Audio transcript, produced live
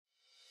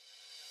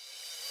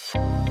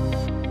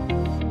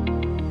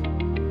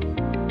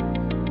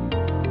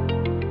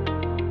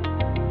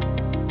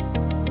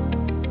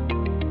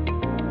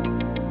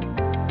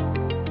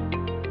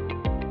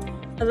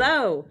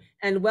Hello,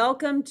 and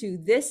welcome to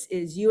This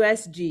is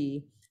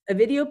USG, a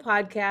video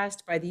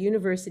podcast by the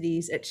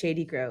universities at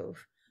Shady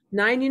Grove.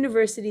 9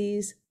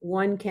 universities,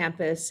 1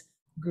 campus,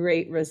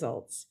 great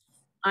results.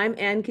 I'm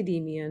Ann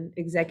Khademian,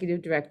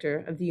 Executive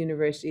Director of the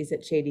universities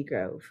at Shady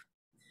Grove.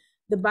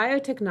 The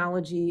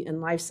biotechnology and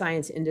life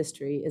science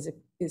industry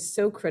is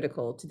so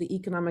critical to the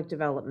economic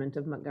development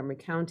of Montgomery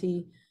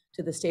County,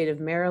 to the state of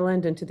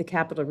Maryland, and to the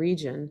capital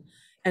region.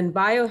 And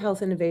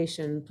BioHealth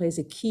Innovation plays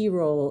a key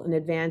role in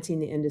advancing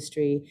the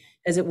industry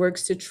as it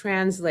works to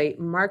translate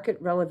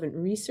market-relevant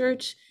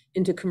research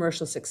into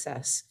commercial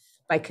success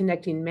by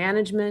connecting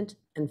management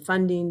and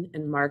funding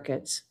and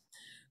markets.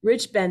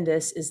 Rich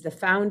Bendis is the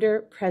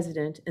founder,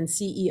 president, and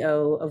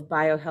CEO of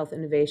BioHealth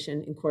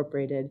Innovation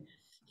Incorporated.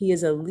 He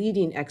is a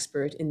leading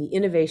expert in the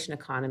innovation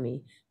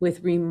economy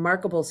with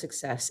remarkable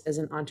success as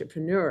an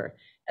entrepreneur,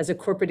 as a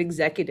corporate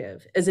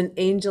executive, as an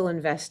angel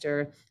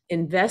investor,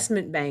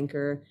 investment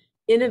banker,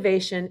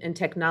 innovation and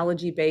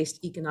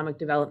technology-based economic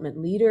development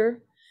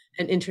leader,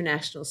 an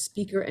international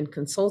speaker and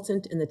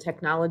consultant in the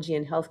technology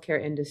and healthcare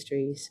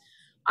industries.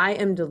 I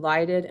am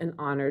delighted and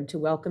honored to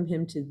welcome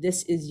him to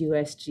This is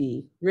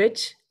USG.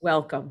 Rich,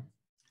 welcome.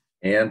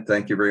 And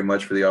thank you very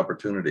much for the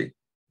opportunity.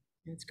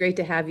 It's great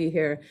to have you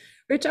here.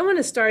 Rich, I want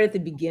to start at the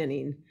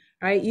beginning,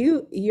 right?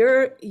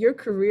 Your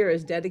career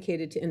is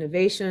dedicated to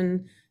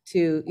innovation,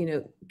 to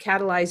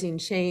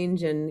catalyzing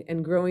change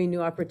and growing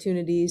new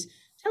opportunities.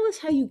 Tell us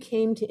how you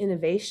came to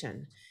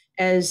innovation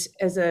as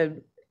a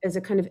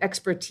kind of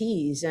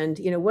expertise, and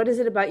what is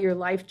it about your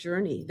life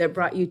journey that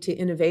brought you to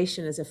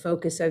innovation as a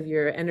focus of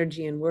your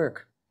energy and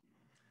work?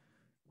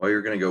 Well,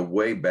 you're going to go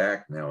way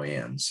back now,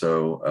 Ann.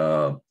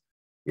 So,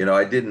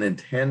 I didn't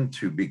intend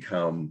to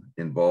become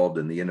involved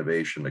in the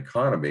innovation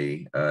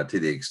economy to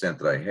the extent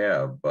that I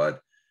have, but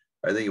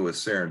I think it was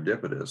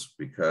serendipitous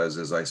because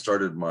as I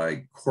started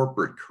my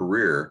corporate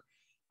career,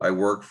 I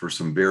worked for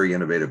some very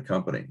innovative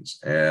companies.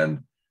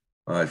 And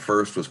my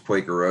first was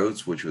Quaker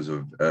Oats, which was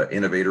an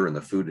innovator in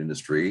the food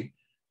industry.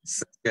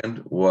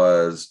 Second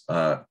was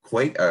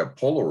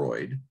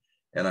Polaroid.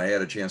 And I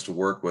had a chance to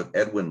work with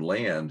Edwin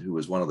Land, who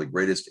was one of the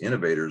greatest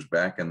innovators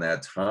back in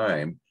that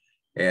time.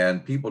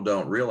 And people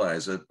don't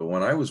realize it, but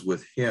when I was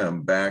with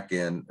him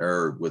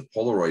with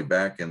Polaroid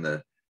back in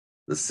the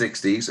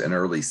 60s and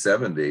early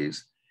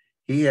 70s,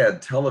 he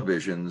had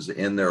televisions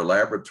in their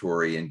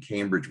laboratory in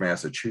Cambridge,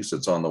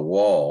 Massachusetts on the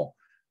wall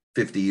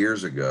 50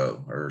 years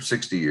ago or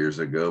 60 years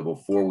ago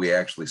before we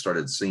actually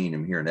started seeing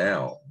him here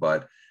now.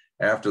 But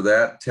after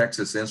that,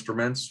 Texas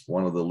Instruments,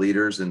 one of the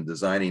leaders in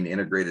designing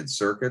integrated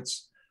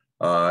circuits,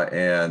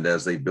 and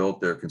as they built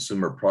their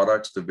consumer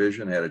products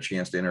division, had a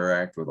chance to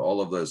interact with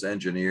all of those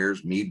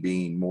engineers, me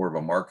being more of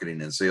a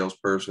marketing and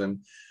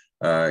salesperson,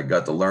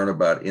 got to learn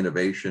about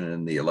innovation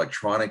in the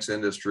electronics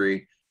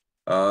industry.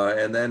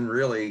 And then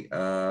really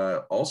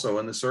also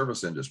in the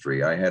service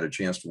industry, I had a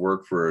chance to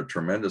work for a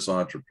tremendous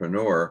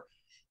entrepreneur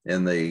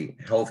in the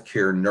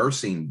healthcare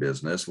nursing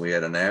business. We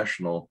had a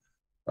national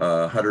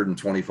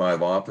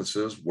 125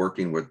 offices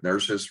working with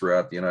nurses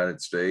throughout the United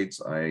States.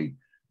 I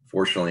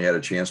fortunately had a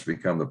chance to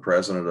become the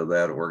president of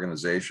that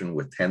organization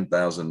with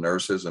 10,000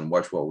 nurses and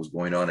watch what was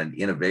going on in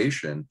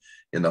innovation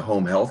in the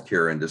home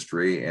healthcare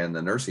industry and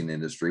the nursing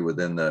industry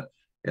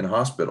in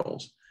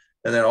hospitals.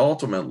 And then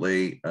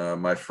ultimately,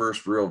 my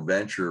first real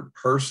venture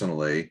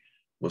personally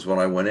was when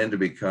I went in to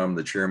become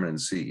the chairman and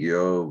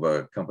CEO of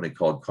a company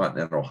called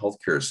Continental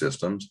Healthcare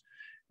Systems.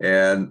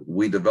 And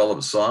we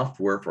developed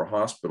software for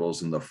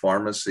hospitals in the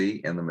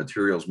pharmacy and the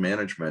materials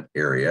management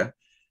area.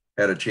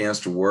 Had a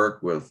chance to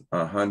work with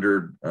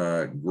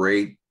 100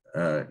 great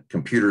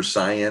computer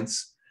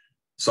science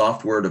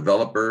software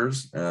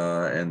developers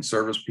and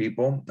service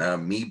people.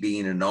 Me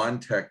being a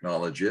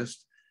non-technologist,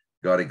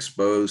 got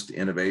exposed to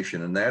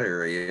innovation in that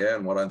area.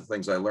 And one of the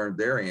things I learned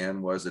there,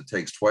 Ann, was it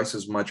takes twice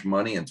as much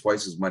money and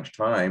twice as much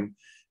time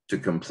to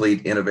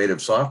complete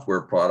innovative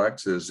software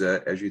products as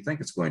you think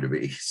it's going to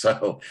be.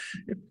 So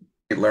it's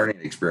a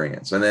learning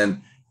experience. And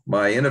then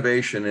my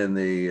innovation in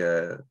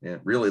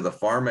really the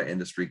pharma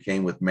industry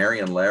came with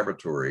Marion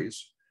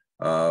Laboratories,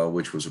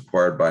 which was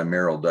acquired by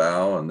Merrill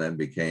Dow and then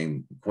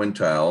became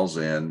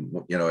Quintiles. And,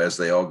 as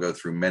they all go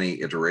through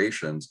many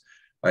iterations,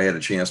 I had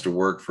a chance to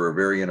work for a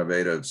very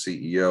innovative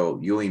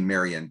CEO, Ewing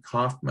Marion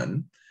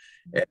Kauffman.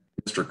 And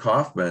Mr.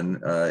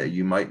 Kauffman,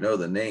 you might know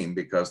the name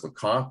because the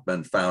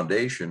Kauffman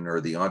Foundation, or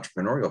the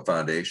Entrepreneurial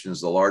Foundation, is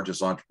the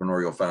largest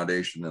entrepreneurial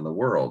foundation in the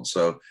world.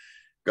 So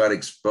got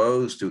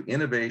exposed to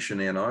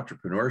innovation and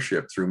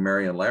entrepreneurship through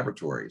Marion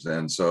Laboratories.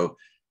 And so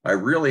I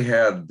really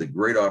had the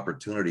great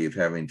opportunity of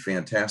having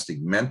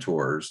fantastic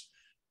mentors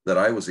that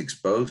I was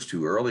exposed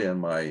to early in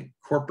my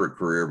corporate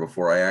career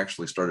before I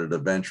actually started to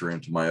venture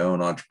into my own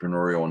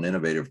entrepreneurial and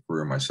innovative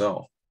career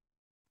myself.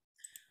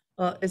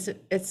 Well,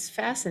 it's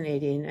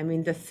fascinating. I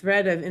mean, the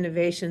thread of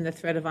innovation, the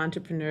thread of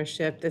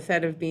entrepreneurship, the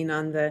thread of being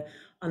on the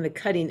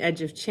cutting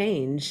edge of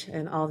change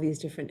in all these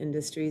different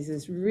industries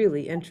is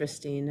really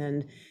interesting.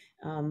 And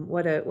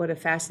what a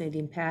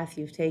fascinating path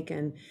you've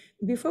taken.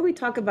 Before we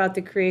talk about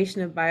the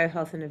creation of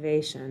BioHealth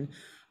Innovation,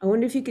 I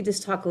wonder if you could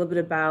just talk a little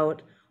bit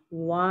about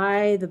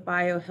why the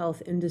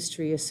biohealth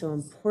industry is so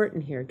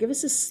important here. Give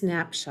us a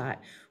snapshot.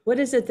 What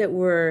is it that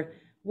we're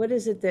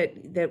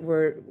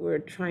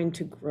trying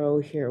to grow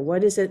here?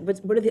 What is it?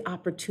 What are the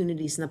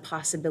opportunities and the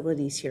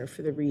possibilities here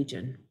for the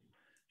region?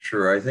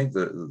 Sure. I think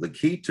the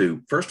key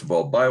to, first of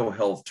all,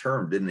 biohealth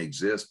term didn't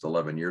exist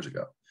 11 years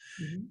ago.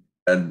 Mhm.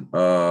 And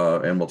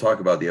we'll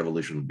talk about the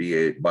evolution of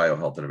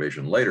biohealth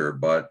innovation later.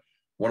 But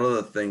one of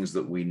the things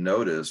that we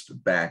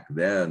noticed back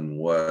then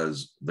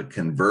was the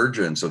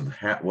convergence of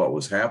what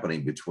was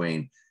happening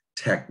between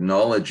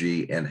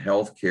technology and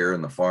healthcare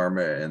and the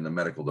pharma and the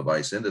medical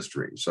device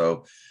industry.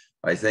 So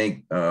I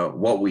think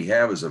what we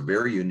have is a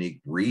very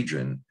unique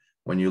region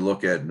when you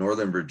look at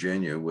Northern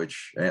Virginia,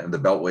 which and the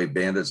Beltway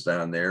bandits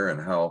down there, and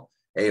how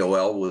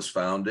AOL was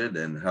founded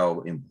and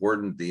how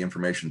important the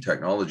information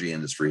technology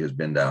industry has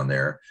been down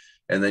there.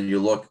 And then you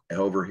look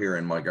over here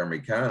in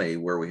Montgomery County,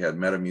 where we had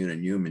MedImmune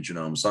and Human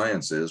Genome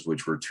Sciences,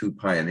 which were two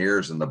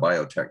pioneers in the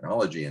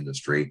biotechnology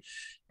industry.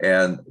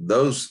 And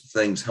those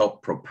things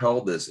helped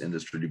propel this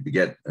industry to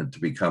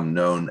become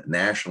known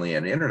nationally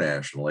and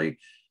internationally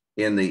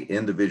in the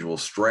individual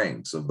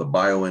strengths of the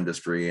bio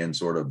industry and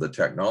sort of the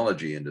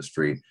technology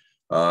industry,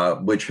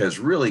 which has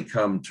really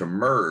come to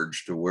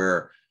merge to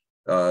where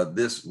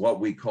this, what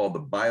we call the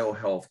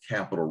biohealth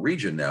capital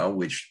region now,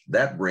 which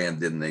that brand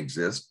didn't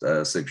exist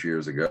 6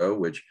 years ago,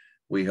 which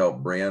we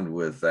helped brand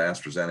with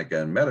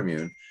AstraZeneca and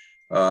MedImmune,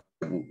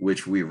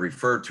 which we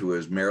refer to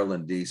as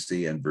Maryland,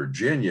 DC, and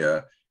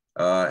Virginia,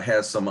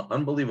 has some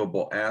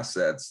unbelievable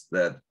assets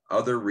that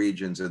other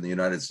regions in the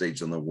United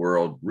States and the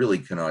world really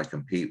cannot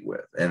compete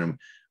with. And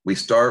we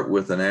start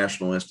with the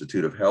National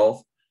Institute of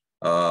Health,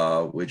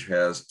 which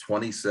has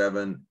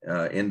 27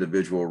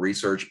 individual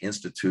research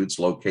institutes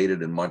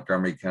located in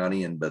Montgomery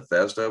County and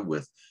Bethesda,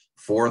 with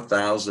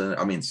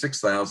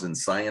 6,000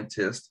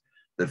 scientists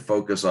that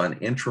focus on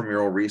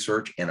intramural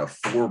research and a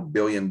 $4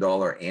 billion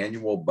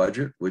annual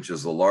budget, which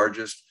is the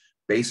largest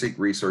basic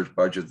research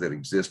budget that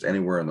exists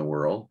anywhere in the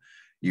world.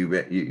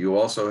 You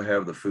also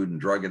have the Food and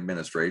Drug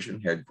Administration,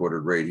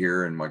 headquartered right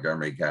here in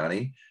Montgomery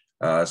County.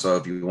 So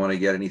if you want to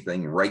get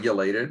anything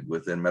regulated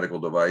within medical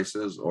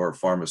devices or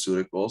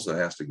pharmaceuticals, it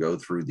has to go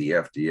through the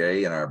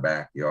FDA in our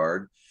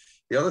backyard.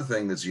 The other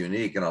thing that's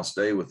unique, and I'll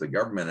stay with the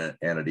government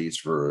entities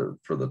for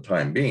the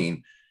time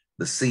being,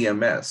 the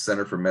CMS,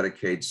 Center for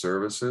Medicaid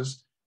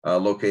Services,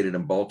 located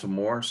in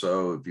Baltimore.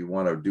 So if you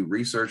want to do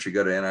research, you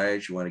go to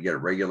NIH. You want to get it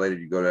regulated,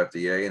 you go to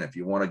FDA. And if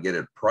you want to get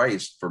it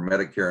priced for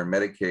Medicare and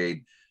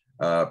Medicaid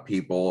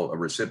people,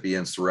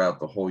 recipients throughout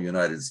the whole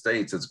United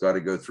States, it's got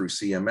to go through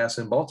CMS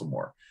in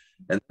Baltimore.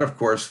 And then, of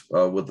course,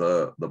 with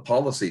the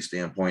policy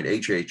standpoint,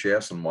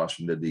 HHS in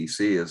Washington,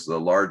 D.C. is the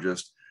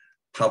largest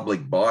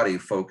public body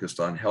focused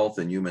on health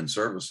and human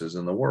services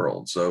in the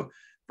world. So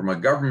from a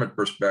government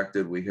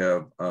perspective, we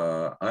have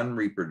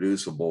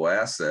unreproducible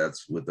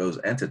assets with those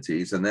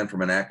entities. And then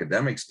from an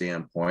academic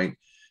standpoint,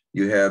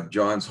 you have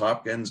Johns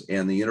Hopkins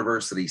and the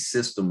University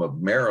System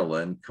of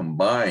Maryland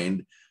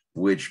combined,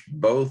 which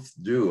both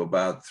do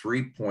about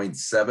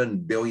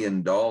 $3.7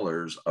 billion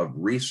of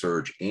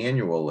research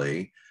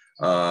annually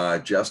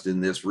just in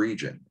this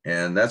region.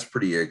 And that's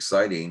pretty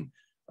exciting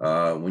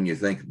when you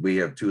think we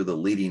have two of the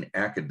leading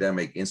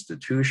academic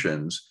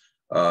institutions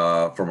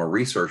from a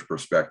research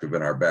perspective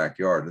in our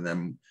backyard. And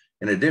then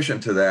in addition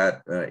to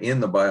that, in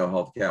the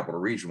biohealth capital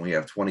region, we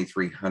have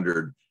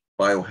 2,300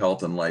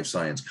 biohealth and life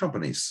science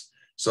companies.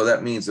 So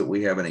that means that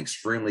we have an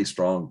extremely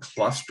strong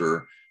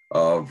cluster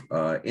of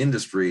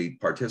industry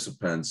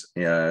participants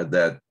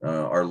that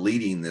are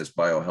leading this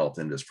biohealth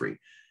industry.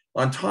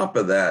 On top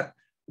of that,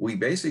 we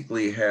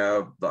basically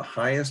have the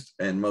highest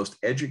and most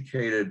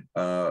educated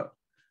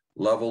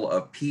level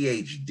of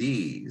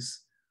PhDs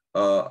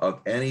of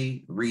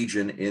any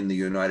region in the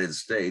United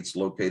States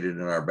located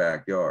in our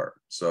backyard.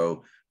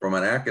 So from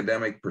an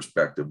academic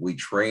perspective, we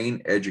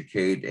train,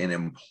 educate, and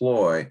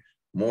employ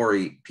more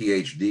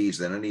PhDs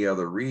than any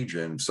other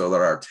region, so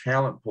that our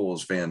talent pool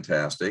is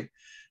fantastic.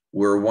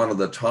 We're one of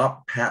the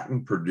top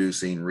patent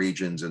producing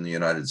regions in the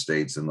United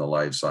States in the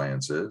life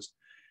sciences.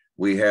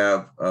 We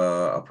have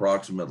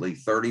approximately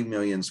 30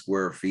 million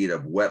square feet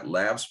of wet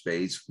lab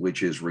space,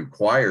 which is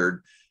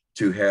required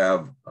to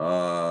have,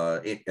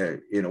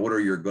 in order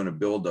you're going to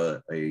build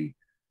a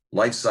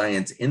life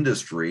science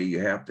industry, you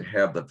have to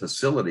have the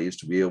facilities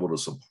to be able to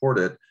support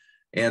it.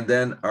 And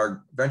then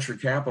our venture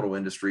capital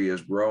industry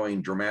is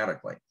growing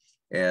dramatically.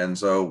 And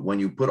so when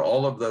you put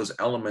all of those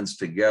elements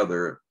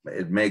together,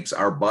 it makes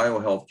our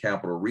biohealth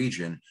capital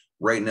region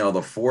right now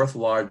the fourth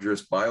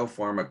largest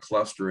biopharma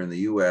cluster in the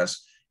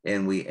US.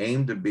 And we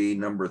aim to be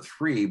number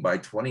 3 by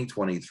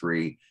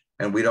 2023.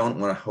 And we don't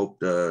want to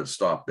hope to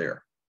stop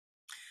there.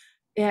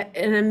 Yeah,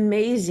 an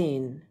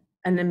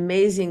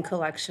amazing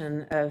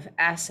collection of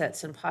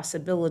assets and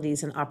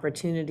possibilities and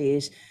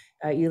opportunities.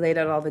 You laid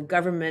out all the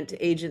government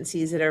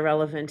agencies that are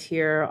relevant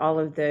here, all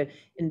of the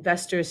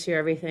investors here,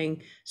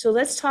 everything. So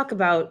let's talk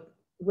about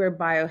where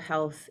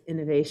biohealth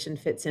innovation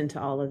fits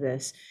into all of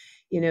this.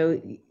 You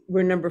know,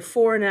 we're number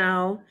 4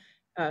 now,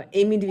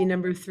 aiming to be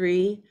number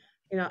 3.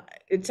 You know,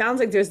 it sounds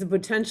like there's the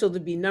potential to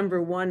be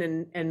number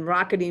one and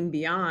rocketing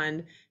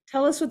beyond.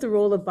 Tell us what the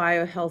role of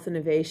biohealth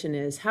innovation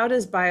is. How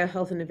does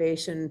biohealth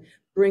innovation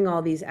bring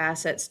all these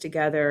assets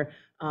together,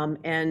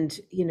 and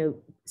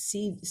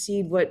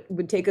seed what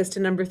would take us to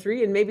number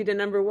three and maybe to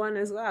number one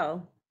as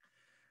well?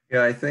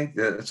 Yeah, I think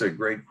that's a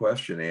great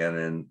question,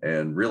 Ann,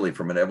 and really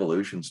from an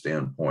evolution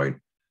standpoint,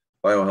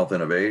 biohealth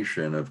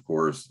innovation, of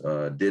course,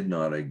 did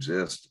not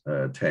exist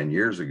 10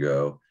 years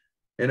ago.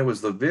 And it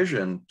was the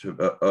vision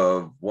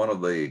of one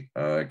of the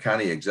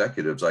county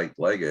executives, Ike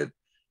Leggett,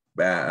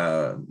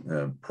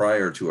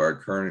 prior to our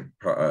current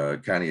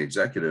county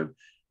executive,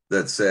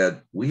 that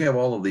said, we have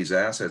all of these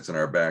assets in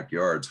our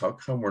backyards. How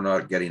come we're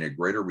not getting a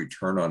greater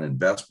return on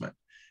investment?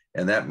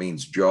 And that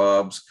means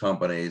jobs,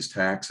 companies,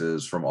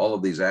 taxes from all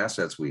of these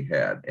assets we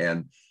had.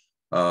 And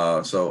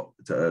how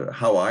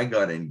I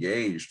got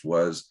engaged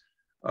was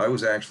I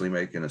was actually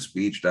making a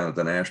speech down at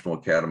the National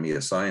Academy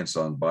of Science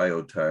on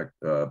bio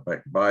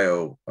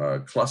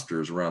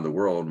clusters around the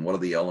world, and what are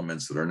the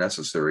elements that are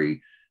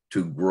necessary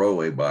to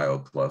grow a bio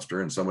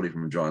cluster. And somebody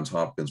from Johns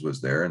Hopkins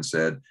was there and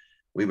said,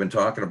 we've been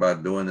talking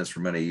about doing this for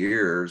many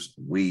years.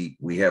 We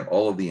have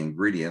all of the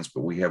ingredients,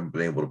 but we haven't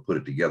been able to put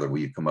it together. Will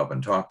you come up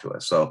and talk to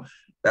us? So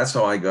that's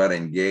how I got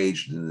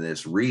engaged in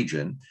this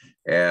region.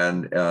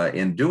 And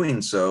in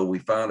doing so, we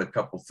found a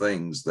couple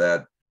things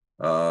that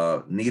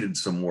needed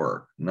some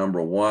work.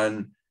 Number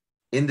one,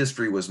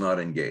 industry was not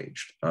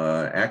engaged.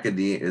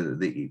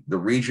 The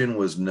region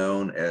was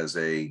known as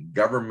a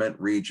government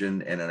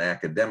region and an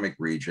academic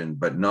region,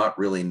 but not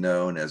really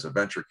known as a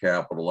venture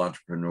capital,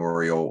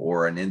 entrepreneurial,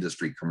 or an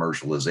industry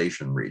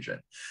commercialization region.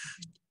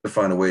 To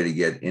find a way to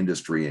get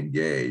industry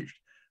engaged.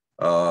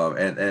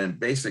 And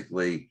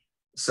basically,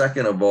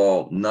 second of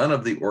all, none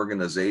of the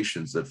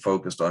organizations that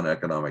focused on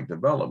economic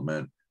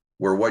development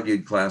were what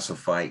you'd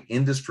classify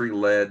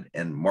industry-led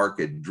and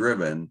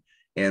market-driven,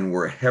 and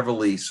were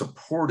heavily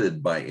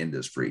supported by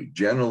industry.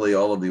 Generally,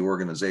 all of the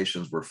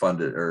organizations were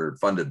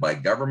funded by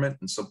government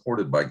and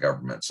supported by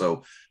government.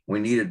 So we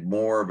needed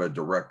more of a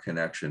direct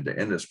connection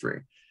to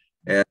industry.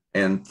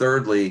 And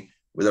thirdly,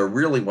 there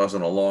really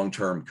wasn't a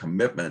long-term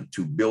commitment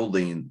to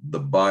building the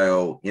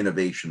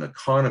bio-innovation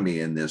economy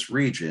in this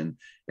region.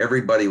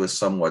 Everybody was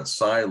somewhat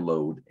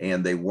siloed,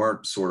 and they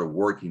weren't sort of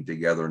working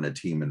together in a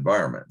team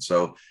environment.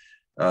 So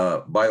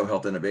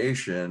BioHealth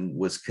Innovation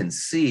was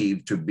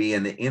conceived to be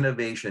an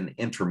innovation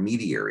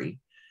intermediary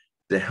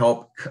to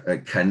help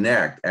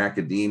connect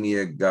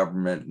academia,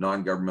 government,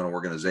 non-governmental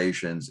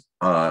organizations,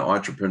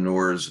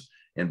 entrepreneurs,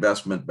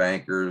 investment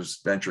bankers,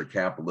 venture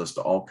capitalists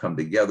to all come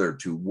together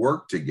to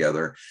work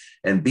together.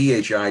 And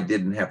BHI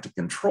didn't have to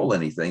control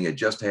anything. It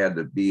just had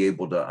to be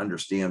able to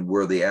understand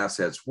where the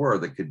assets were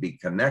that could be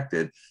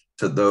connected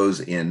to those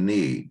in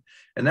need.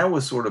 And that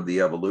was sort of the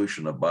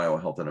evolution of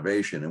biohealth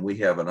innovation. And we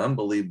have an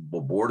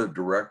unbelievable board of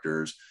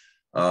directors,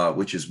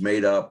 which is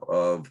made up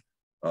of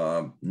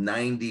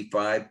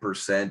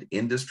 95%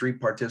 industry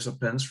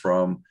participants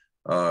from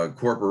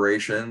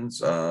corporations,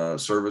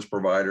 service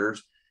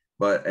providers.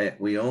 But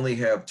we only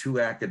have two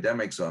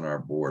academics on our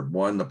board.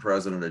 One, the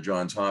president of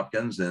Johns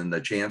Hopkins, and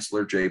the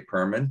chancellor, Jay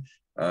Perman,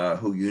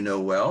 who you know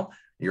well,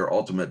 your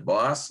ultimate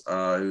boss,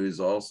 who's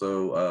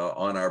also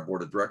on our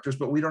board of directors.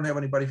 But we don't have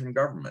anybody from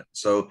government.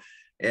 So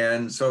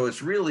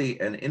it's really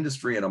an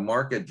industry and a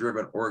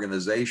market-driven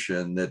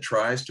organization that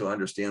tries to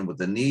understand what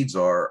the needs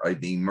are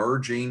of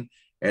emerging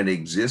and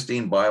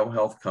existing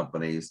biohealth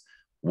companies.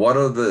 What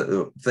are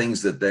the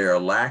things that they are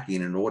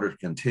lacking in order to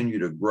continue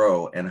to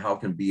grow, and how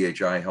can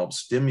BHI help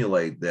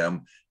stimulate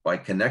them by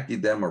connecting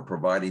them or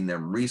providing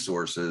them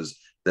resources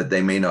that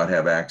they may not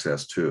have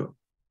access to?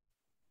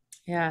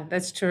 Yeah,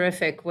 that's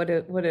terrific. What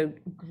a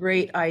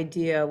great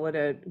idea. What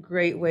a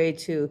great way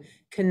to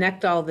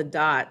connect all the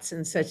dots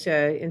in such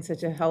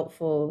a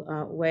helpful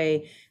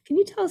way. Can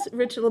you tell us,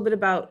 Rich, a little bit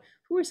about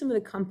who are some of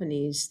the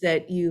companies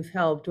that you've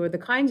helped, or the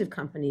kinds of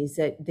companies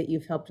that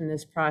you've helped in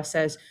this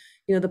process?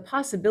 You know, the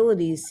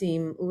possibilities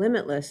seem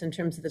limitless in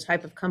terms of the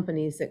type of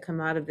companies that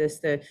come out of this,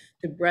 the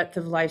breadth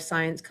of life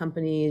science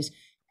companies,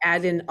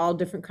 add in all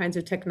different kinds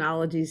of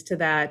technologies to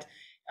that.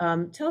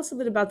 Tell us a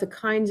bit about the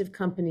kinds of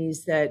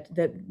companies that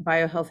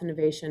BioHealth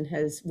Innovation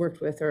has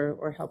worked with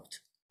or helped.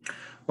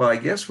 Well, I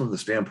guess from the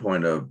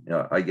standpoint of,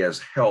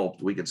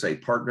 helped, we could say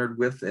partnered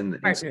with.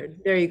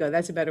 Partnered. There you go.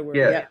 That's a better word.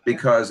 Yeah, Yep.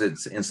 because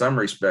it's, in some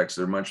respects,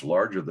 they're much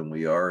larger than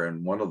we are.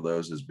 And one of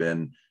those has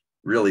been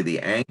really the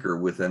anchor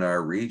within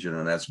our region,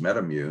 and that's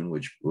MedImmune,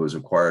 which was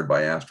acquired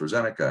by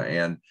AstraZeneca.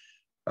 And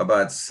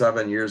about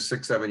 7 years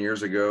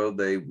ago,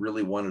 they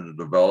really wanted to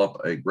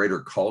develop a greater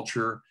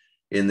culture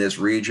in this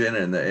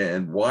region.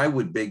 And why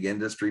would big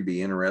industry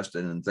be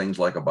interested in things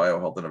like a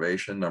biohealth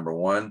innovation? Number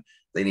one,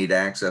 they need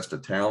access to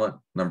talent.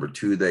 Number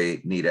two,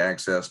 they need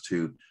access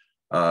to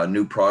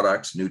new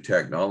products, new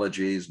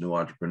technologies, new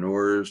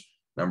entrepreneurs.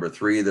 Number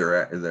three,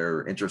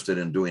 they're interested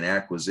in doing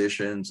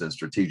acquisitions and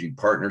strategic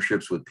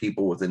partnerships with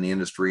people within the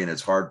industry. And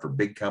it's hard for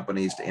big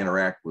companies to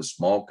interact with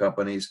small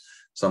companies.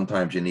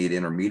 Sometimes you need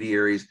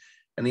intermediaries.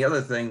 And the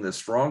other thing, the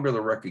stronger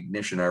the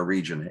recognition our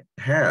region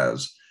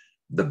has,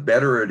 the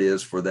better it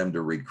is for them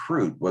to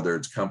recruit, whether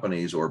it's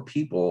companies or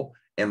people,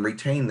 and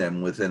retain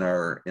them within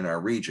in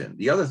our region.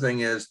 The other thing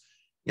is,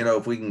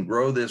 if we can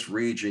grow this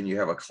region, you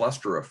have a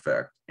cluster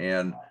effect.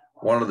 And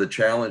one of the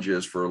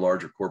challenges for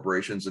larger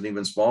corporations and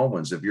even small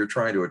ones, if you're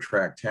trying to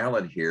attract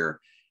talent here,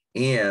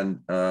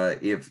 and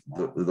if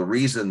the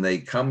reason they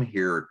come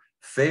here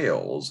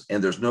fails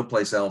and there's no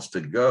place else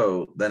to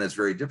go, then it's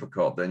very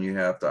difficult. Then you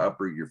have to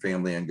uproot your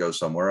family and go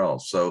somewhere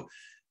else. So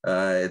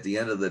at the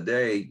end of the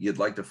day, you'd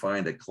like to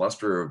find a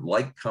cluster of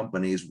like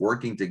companies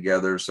working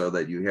together so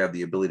that you have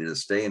the ability to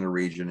stay in the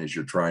region as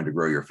you're trying to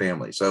grow your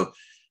family. So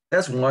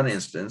that's one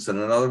instance. And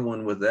another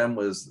one with them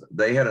was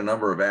they had a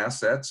number of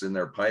assets in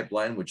their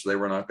pipeline, which they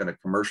were not going to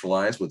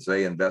commercialize, which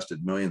they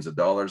invested millions of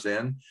dollars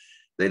in.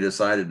 They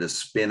decided to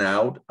spin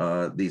out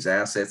these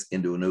assets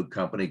into a new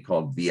company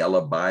called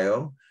Viela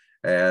Bio.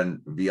 And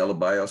Viela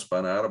Bio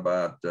spun out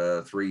about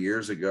 3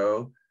 years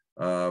ago.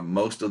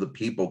 Most of the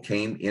people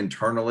came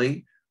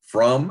internally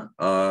from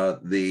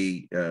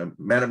the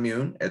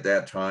MedImmune at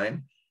that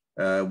time.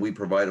 We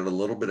provided a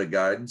little bit of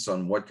guidance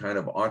on what kind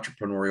of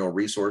entrepreneurial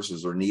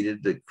resources are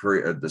needed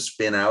to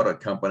spin out a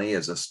company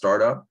as a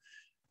startup.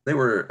 They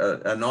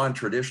were a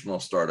non-traditional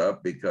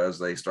startup because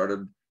they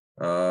started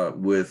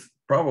with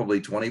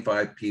probably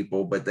 25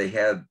 people, but they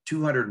had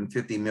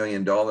 $250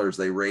 million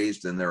they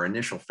raised in their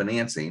initial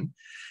financing,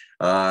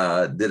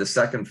 did a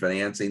second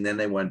financing, then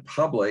they went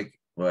public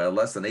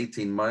less than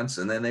 18 months,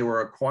 and then they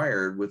were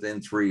acquired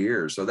within 3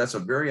 years. So that's a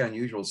very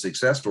unusual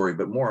success story,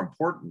 but more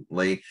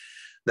importantly,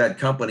 that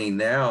company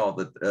now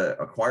that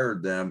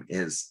acquired them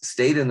is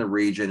stayed in the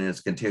region and is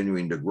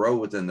continuing to grow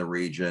within the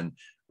region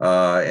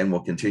and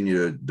will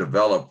continue to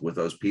develop with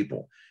those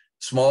people.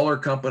 Smaller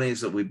companies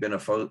that we've been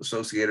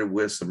associated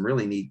with, some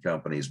really neat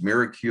companies.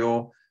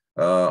 Miracule,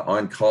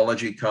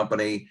 oncology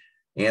company.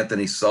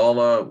 Anthony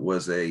Sala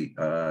was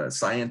a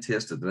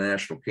scientist at the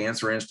National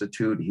Cancer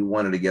Institute. He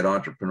wanted to get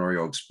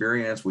entrepreneurial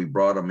experience. We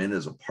brought him in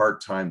as a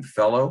part-time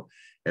fellow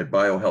at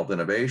BioHealth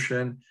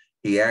Innovation.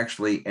 He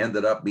actually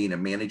ended up being a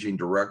managing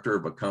director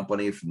of a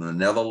company from the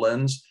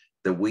Netherlands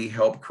that we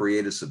helped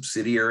create a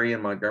subsidiary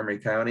in Montgomery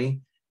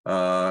County.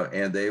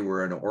 And they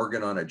were an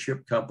organ on a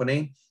chip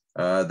company.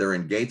 They're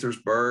in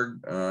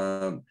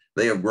Gaithersburg.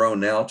 They have grown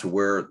now to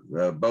where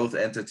both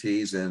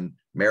entities in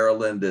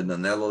Maryland and the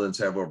Netherlands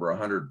have over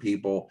 100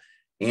 people.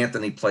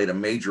 Anthony played a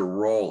major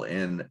role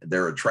in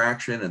their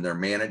attraction and their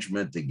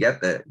management to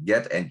get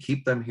and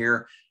keep them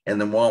here.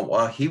 And then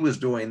while he was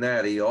doing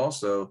that,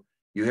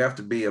 you have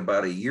to be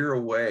about a year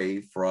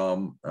away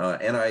from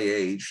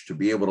NIH to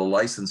be able to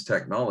license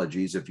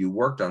technologies if you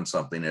worked on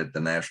something at the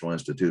National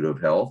Institute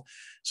of Health.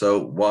 So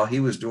while he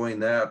was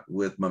doing that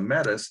with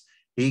Memetis,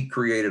 he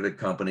created a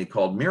company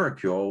called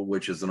Miracule,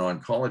 which is an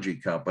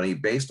oncology company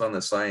based on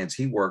the science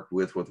he worked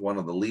with one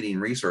of the leading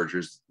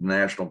researchers, the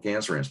National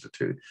Cancer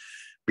Institute.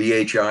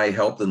 BHI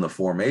helped in the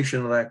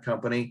formation of that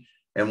company.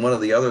 And one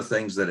of the other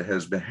things that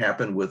has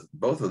happened with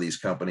both of these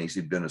companies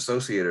he'd been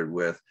associated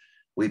with,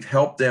 we've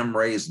helped them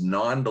raise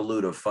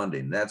non-dilutive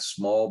funding. That's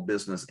small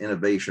business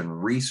innovation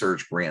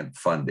research grant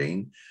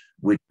funding,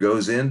 which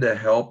goes in to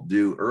help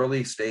do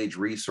early stage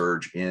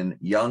research in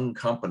young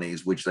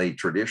companies, which they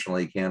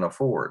traditionally can't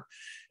afford.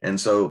 And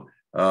so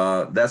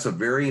that's a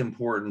very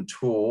important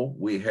tool.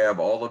 We have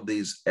all of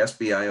these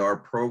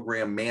SBIR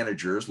program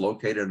managers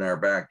located in our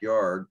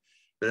backyard,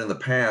 but in the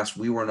past,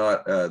 we were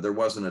not, there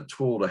wasn't a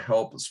tool to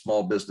help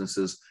small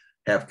businesses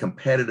have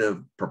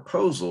competitive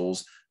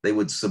proposals they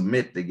would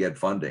submit to get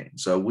funding.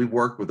 So we've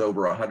worked with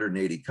over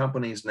 180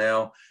 companies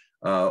now.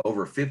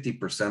 Over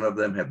 50% of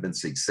them have been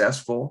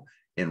successful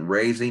in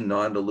raising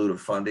non-dilutive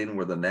funding,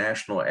 where the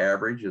national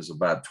average is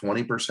about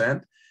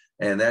 20%.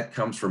 And that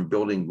comes from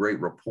building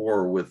great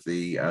rapport with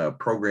the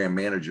program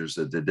managers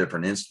at the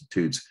different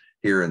institutes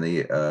here in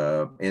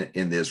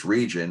in this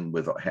region,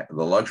 with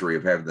the luxury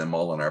of having them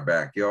all in our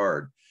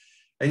backyard.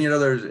 And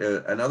there's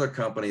another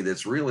company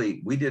that's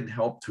really, we didn't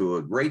help to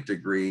a great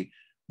degree,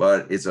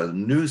 but it's a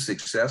new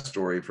success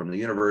story from the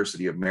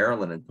University of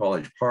Maryland in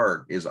College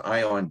Park, is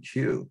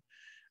IonQ.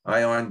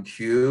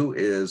 IonQ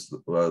is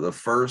the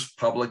first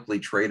publicly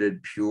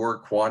traded pure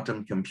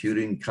quantum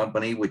computing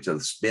company, which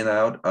is a spin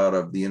out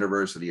of the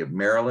University of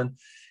Maryland.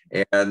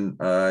 And,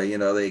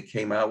 they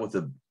came out with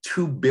a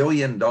 $2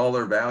 billion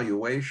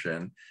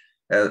valuation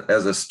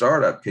as a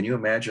startup. Can you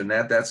imagine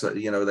that? That's,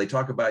 they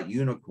talk about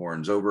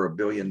unicorns over $1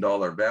 billion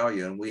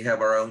value, and we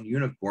have our own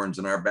unicorns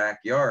in our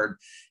backyard.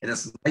 And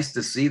it's nice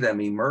to see them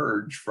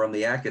emerge from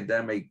the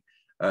academic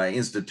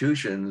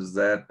institutions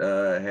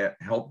that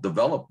help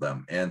develop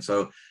them. And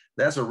so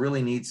that's a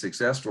really neat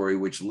success story,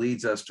 which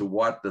leads us to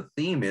what the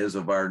theme is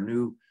of our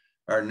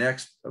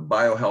next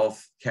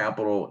BioHealth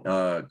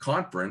Capital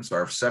Conference,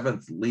 our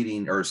seventh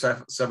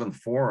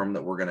forum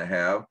that we're going to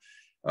have.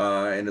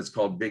 And it's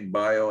called Big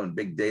Bio and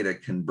Big Data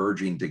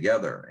Converging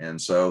Together. And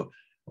so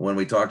when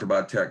we talked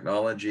about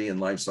technology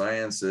and life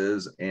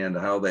sciences and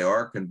how they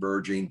are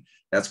converging,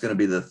 that's going to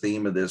be the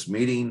theme of this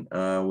meeting,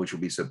 which will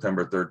be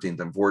September 13th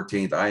and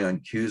 14th.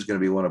 IonQ is going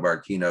to be one of our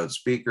keynote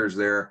speakers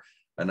there.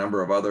 a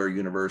number of other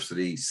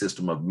university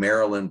system of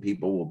Maryland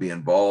people will be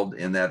involved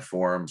in that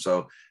forum.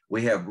 So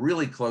we have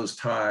really close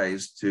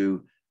ties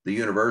to the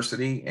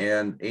university.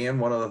 And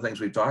one of the things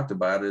we've talked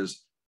about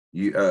is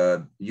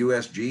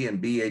USG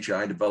and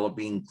BHI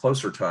developing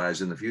closer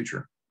ties in the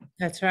future.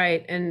 That's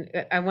right. And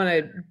I want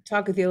to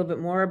talk with you a little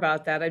bit more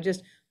about that. I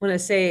just want to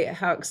say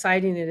how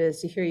exciting it is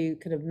to hear you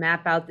kind of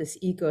map out this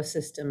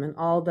ecosystem and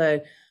all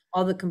the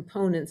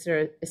components that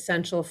are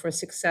essential for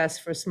success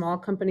for small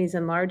companies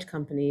and large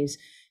companies.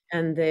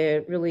 And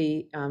the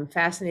really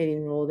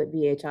fascinating role that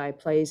BHI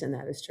plays in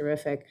that is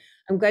terrific.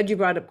 I'm glad you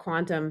brought up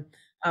quantum.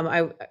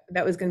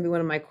 That was going to be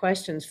one of my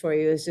questions for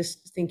you, is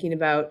just thinking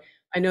about,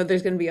 I know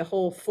there's going to be a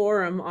whole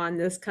forum on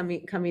this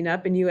coming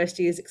up, and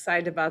USG is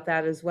excited about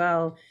that as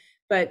well.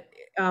 But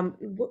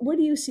what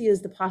do you see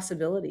as the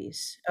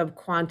possibilities of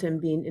quantum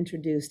being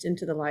introduced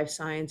into the life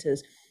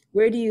sciences?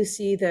 Where do you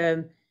see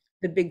the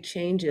big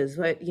changes?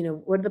 What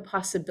are the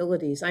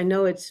possibilities?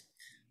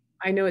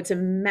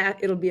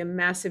 It'll be a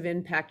massive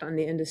impact on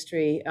the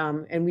industry,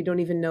 and we don't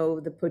even know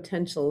the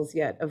potentials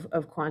yet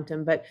of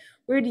quantum. But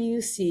where do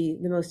you see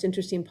the most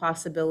interesting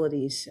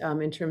possibilities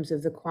in terms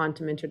of the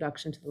quantum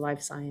introduction to the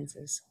life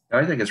sciences?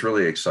 I think it's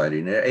really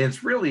exciting.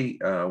 It's really,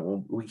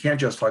 we can't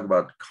just talk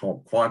about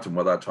quantum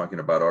without talking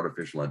about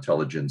artificial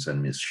intelligence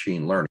and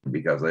machine learning,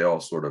 because they all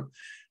sort of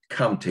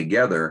come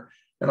together.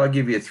 And I'll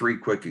give you three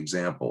quick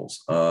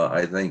examples.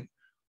 I think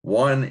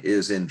one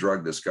is in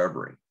drug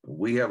discovery.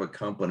 We have a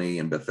company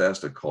in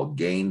Bethesda called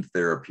Gain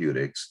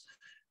Therapeutics,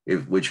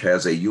 which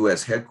has a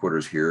US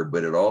headquarters here,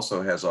 but it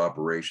also has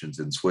operations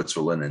in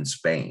Switzerland and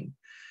Spain.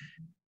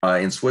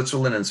 In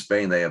Switzerland and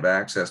Spain, they have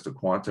access to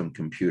quantum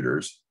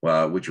computers,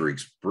 which are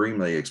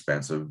extremely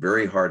expensive,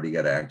 very hard to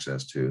get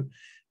access to.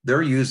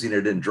 They're using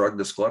it in drug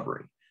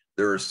discovery.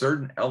 There are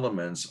certain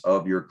elements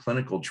of your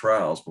clinical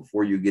trials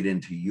before you get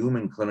into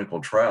human clinical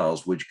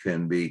trials, which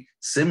can be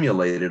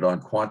simulated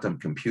on quantum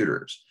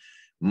computers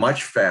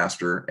much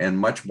faster and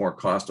much more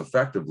cost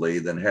effectively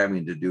than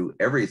having to do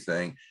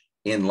everything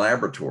in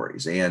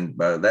laboratories. And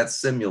that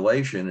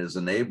simulation is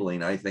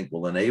enabling, I think,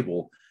 will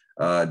enable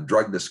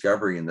drug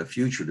discovery in the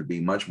future to be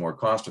much more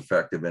cost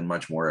effective and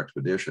much more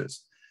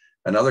expeditious.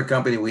 Another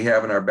company we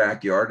have in our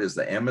backyard is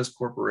the EMMS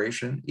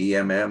Corporation,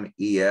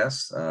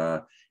 EMMES.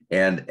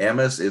 And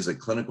EMMS is a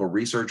clinical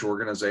research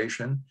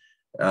organization.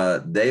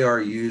 They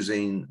are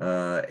using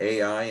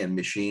AI and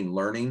machine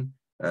learning,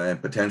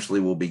 and potentially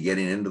will be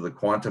getting into the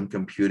quantum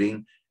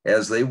computing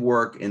as they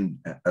work in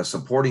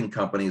supporting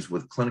companies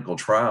with clinical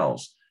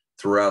trials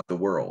throughout the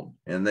world.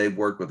 And they've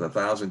worked with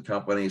 1,000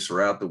 companies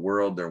throughout the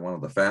world. They're one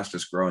of the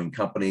fastest growing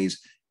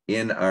companies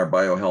in our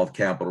biohealth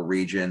capital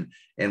region.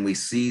 And we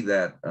see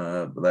that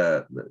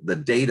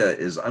the data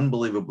is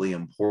unbelievably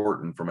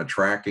important from a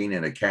tracking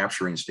and a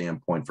capturing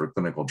standpoint for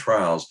clinical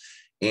trials.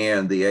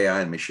 And the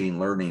AI and machine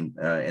learning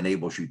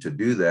enables you to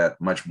do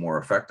that much more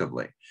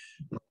effectively.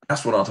 The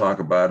last one I'll talk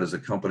about is a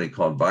company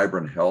called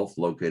Vibrant Health,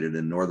 located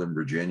in Northern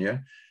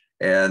Virginia.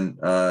 And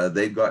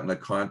they've gotten a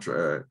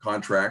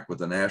contract with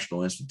the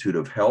National Institute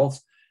of Health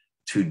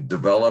to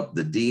develop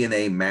the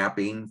DNA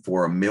mapping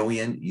for 1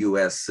 million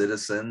US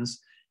citizens.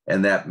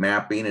 And that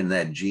mapping and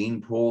that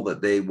gene pool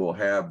that they will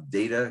have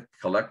data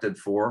collected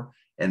for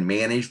and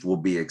managed will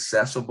be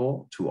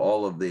accessible to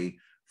all of the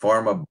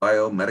pharma,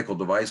 biomedical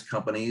device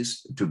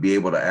companies to be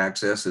able to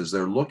access as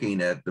they're looking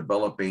at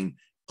developing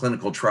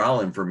clinical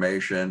trial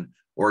information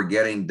or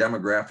getting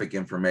demographic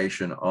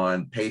information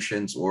on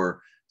patients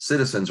or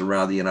citizens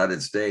around the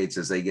United States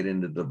as they get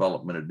into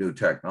development of new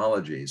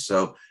technologies.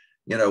 So,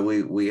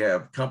 we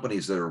have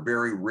companies that are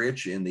very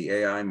rich in the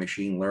AI,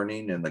 machine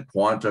learning, and the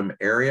quantum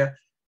area.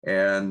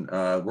 And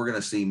we're going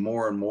to see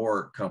more and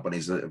more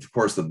companies. Of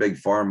course, the big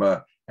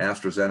pharma,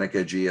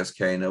 AstraZeneca,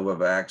 GSK,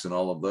 Novavax, and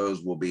all of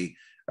those will be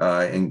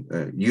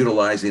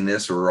utilizing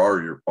this or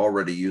are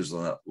already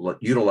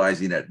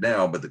utilizing it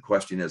now. But the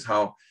question is,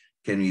 how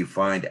can you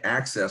find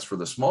access for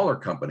the smaller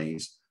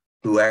companies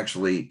who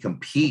actually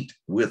compete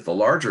with the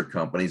larger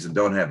companies and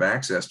don't have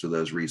access to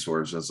those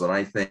resources? And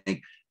I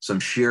think some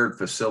shared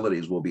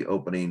facilities will be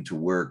opening to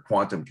where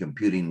quantum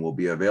computing will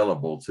be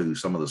available to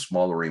some of the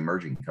smaller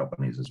emerging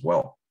companies as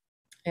well.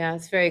 Yeah,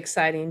 it's very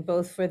exciting,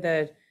 both for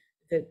the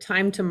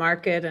time to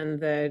market and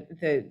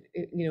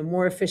the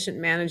more efficient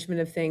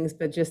management of things,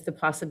 but just the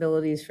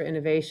possibilities for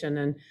innovation.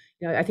 And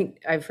I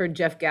think I've heard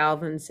Jeff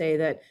Galvin say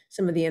that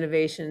some of the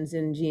innovations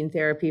in gene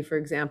therapy, for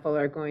example,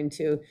 are going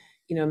to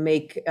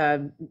make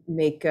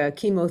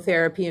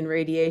chemotherapy and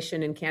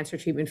radiation and cancer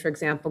treatment, for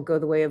example, go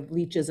the way of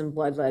leeches and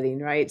bloodletting,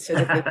 right? So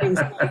that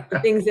the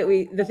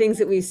things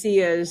that we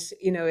see as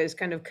as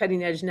kind of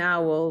cutting edge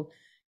now will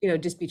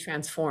just be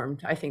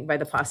transformed, I think, by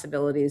the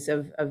possibilities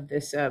of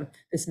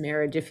this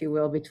marriage, if you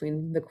will,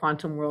 between the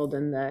quantum world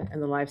and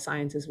the life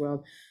sciences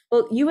world.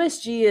 Well,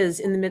 USG is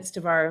in the midst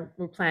of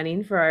we're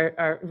planning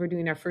for we're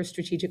doing our first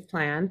strategic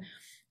plan.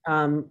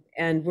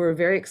 And we're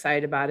very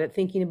excited about it,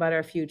 thinking about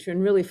our future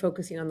and really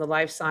focusing on the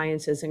life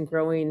sciences and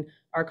growing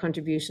our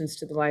contributions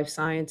to the life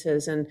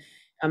sciences. And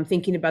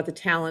thinking about the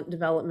talent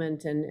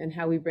development and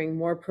how we bring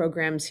more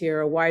programs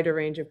here, a wider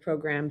range of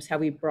programs, how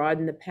we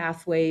broaden the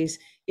pathways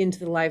into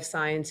the life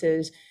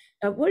sciences.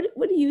 What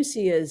do you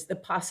see as the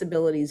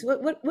possibilities?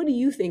 What do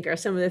you think are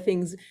some of the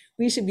things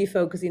we should be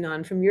focusing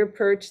on from your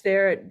perch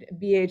there at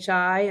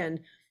BHI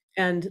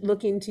and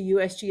looking to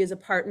USG as a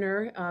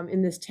partner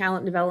in this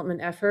talent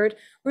development effort?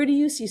 Where do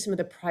you see some of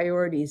the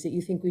priorities that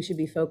you think we should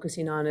be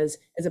focusing on as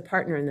a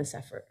partner in this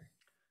effort?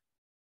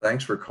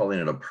 Thanks for calling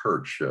it a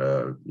perch.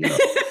 You're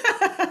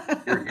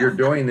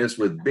doing this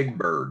with Big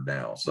Bird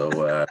now,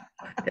 so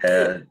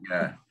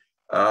yeah.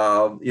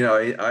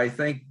 I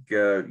think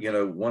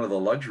one of the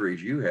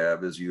luxuries you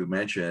have, as you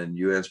mentioned,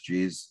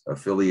 USG's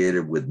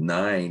affiliated with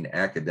 9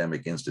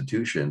 academic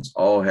institutions,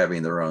 all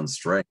having their own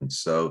strengths.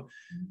 So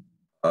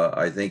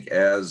I think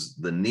as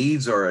the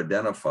needs are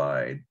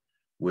identified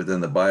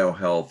within the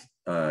biohealth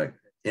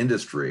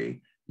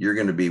industry, you're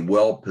going to be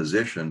well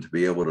positioned to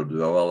be able to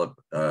develop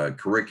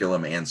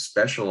curriculum and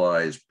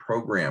specialized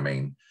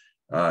programming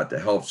to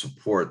help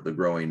support the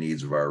growing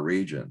needs of our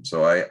region.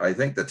 So I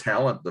think the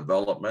talent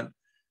development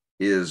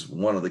is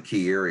one of the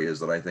key areas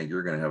that I think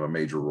you're going to have a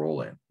major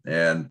role in.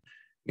 And,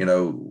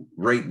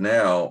 right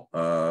now,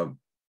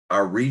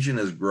 our region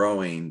is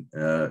growing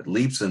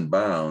leaps and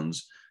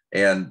bounds.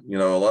 And,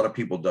 a lot of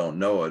people don't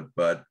know it,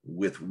 but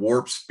with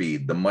warp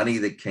speed, the money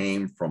that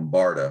came from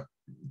BARDA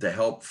to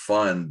help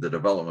fund the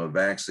development of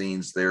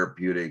vaccines,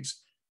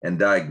 therapeutics, and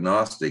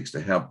diagnostics to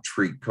help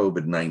treat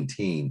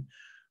COVID-19,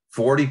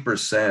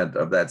 40%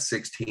 of that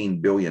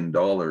 $16 billion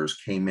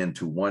came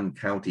into one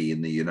county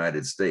in the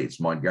United States,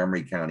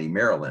 Montgomery County,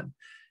 Maryland,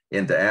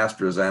 into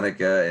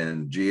AstraZeneca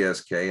and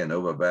GSK and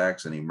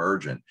Novavax and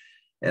Emergent.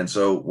 And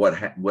so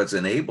what's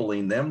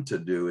enabling them to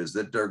do is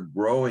that they're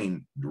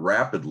growing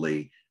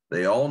rapidly.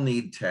 They all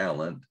need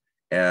talent,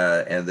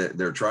 and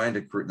they're trying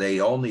to,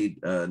 they all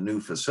need new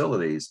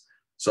facilities.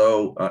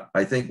 So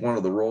I think one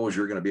of the roles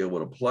you're going to be able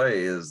to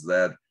play is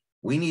that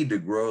we need to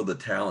grow the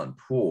talent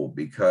pool,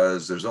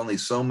 because there's only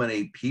so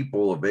many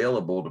people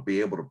available to be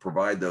able to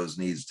provide those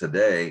needs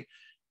today.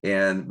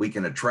 And we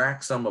can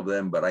attract some of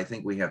them, but I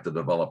think we have to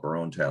develop our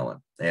own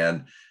talent.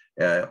 And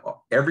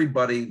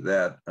everybody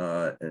that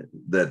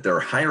they're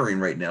hiring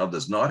right now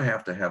does not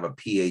have to have a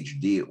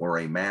PhD or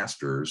a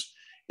master's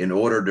in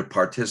order to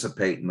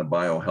participate in the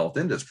biohealth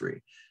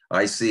industry.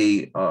 I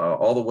see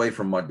all the way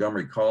from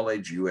Montgomery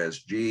College,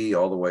 USG,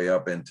 all the way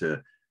up into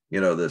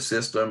the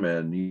system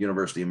and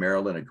University of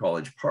Maryland and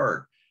College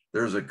Park.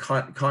 There's a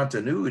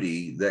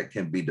continuity that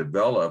can be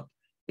developed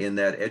in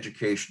that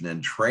education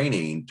and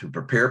training to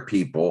prepare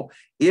people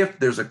if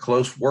there's a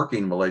close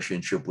working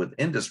relationship with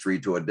industry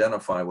to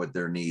identify what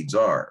their needs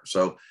are.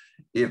 So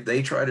if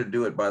they try to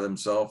do it by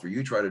themselves or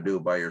you try to do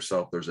it by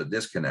yourself, there's a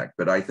disconnect.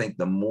 But I think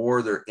the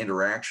more there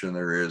interaction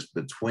there is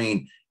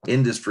between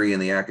industry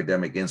and the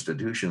academic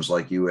institutions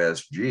like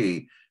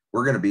USG,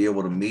 we're going to be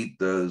able to meet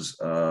those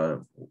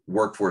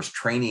workforce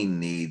training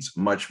needs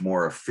much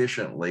more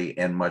efficiently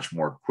and much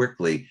more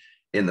quickly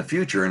in the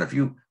future.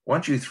 And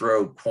once you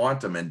throw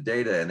quantum and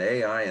data and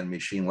AI and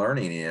machine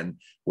learning in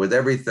with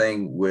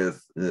everything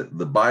with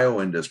the bio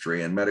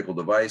industry and medical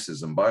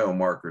devices and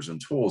biomarkers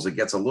and tools, it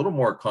gets a little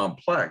more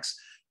complex,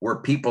 where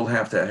people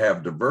have to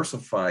have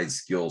diversified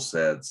skill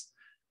sets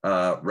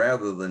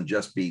rather than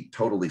just be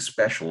totally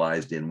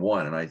specialized in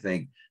one. And I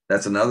think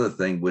that's another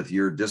thing with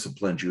your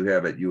disciplines you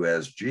have at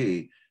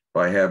USG.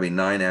 By having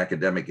 9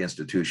 academic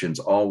institutions,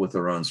 all with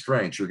their own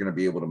strengths, you're going to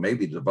be able to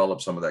maybe develop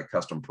some of that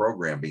custom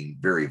programming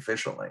very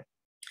efficiently.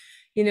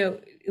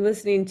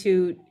 Listening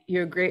to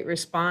your great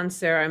response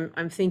there,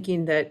 I'm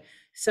thinking that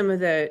some of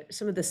the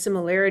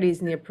similarities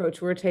in the approach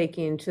we're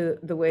taking to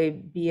the way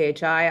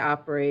BHI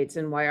operates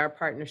and why our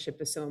partnership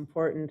is so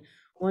important.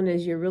 One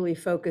is you're really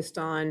focused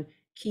on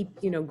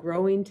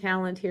growing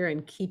talent here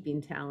and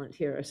keeping talent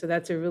here. So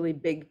that's a really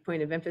big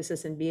point of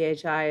emphasis in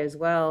BHI as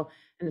well.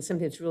 And it's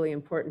something that's really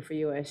important for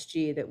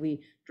USG, that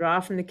we draw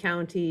from the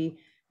county,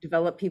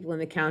 develop people in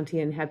the county,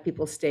 and have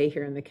people stay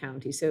here in the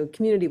county. So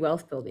community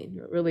wealth building,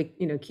 really,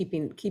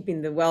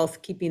 keeping the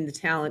wealth, keeping the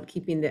talent,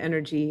 keeping the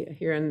energy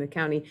here in the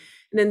county.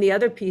 And then the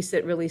other piece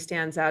that really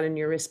stands out in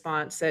your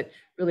response that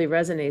really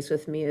resonates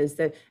with me is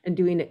that, and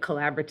doing it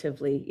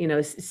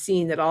collaboratively,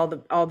 seeing that all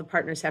the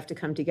partners have to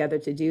come together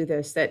to do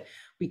this, that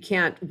we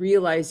can't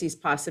realize these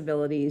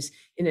possibilities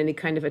in any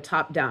kind of a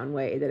top-down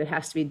way, that it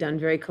has to be done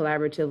very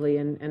collaboratively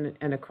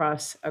and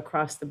across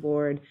the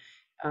board.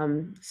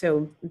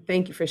 So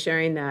thank you for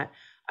sharing that.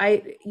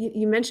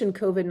 You mentioned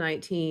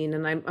COVID-19,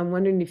 and I'm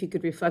wondering if you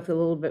could reflect a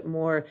little bit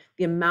more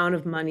the amount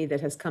of money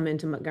that has come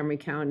into Montgomery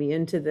County,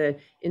 into the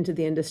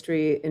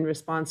industry in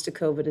response to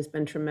COVID has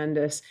been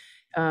tremendous.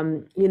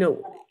 In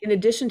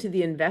addition to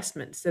the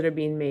investments that are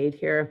being made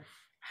here,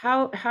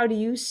 how do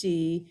you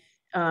see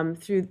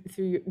through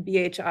your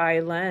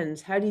BHI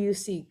lens, how do you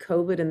see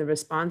COVID and the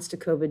response to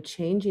COVID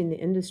changing the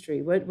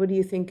industry? What do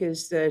you think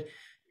is the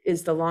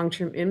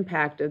long-term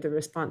impact of the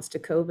response to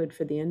COVID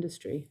for the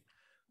industry?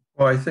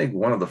 Well, I think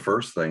one of the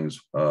first things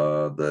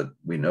that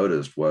we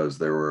noticed was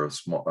there were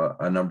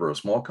a number of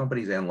small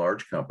companies and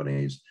large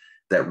companies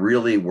that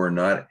really were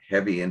not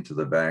heavy into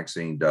the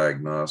vaccine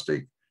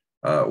diagnostic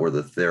or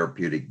the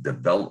therapeutic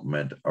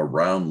development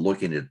around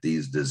looking at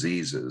these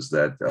diseases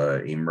that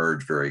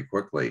emerged very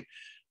quickly.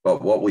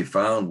 But what we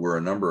found were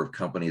a number of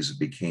companies that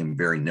became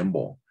very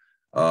nimble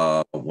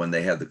when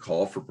they had the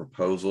call for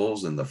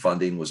proposals and the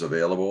funding was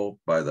available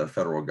by the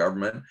federal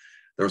government.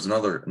 There was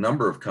another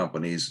number of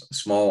companies,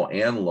 small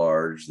and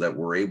large, that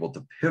were able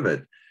to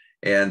pivot.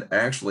 And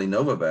actually,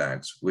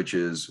 Novavax, which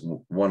is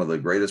one of the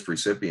greatest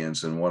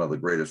recipients and one of the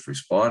greatest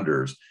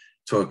responders,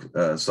 took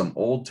some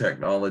old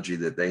technology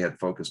that they had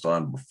focused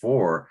on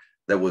before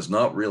that was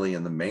not really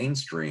in the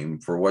mainstream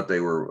for what they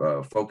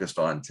were focused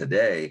on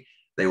today.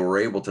 They were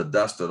able to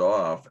dust it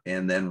off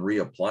and then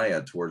reapply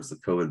it towards the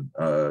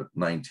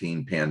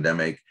COVID-19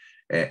 pandemic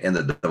and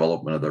the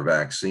development of their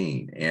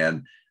vaccine.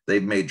 And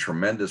they've made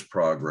tremendous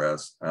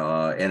progress.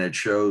 And it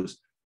shows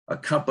a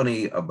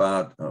company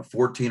about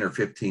 14 or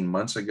 15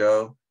 months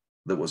ago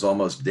that was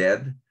almost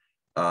dead.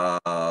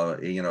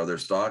 Their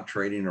stock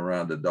trading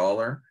around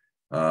 $1.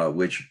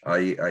 Which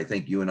I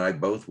think you and I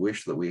both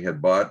wish that we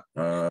had bought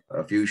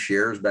a few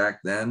shares back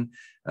then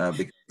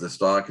because the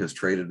stock has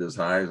traded as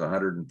high as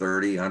 $130,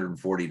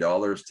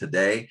 $140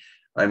 today.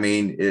 I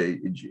mean,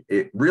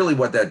 it really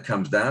what that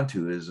comes down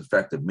to is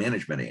effective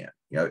management. And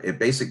it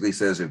basically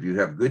says if you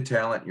have good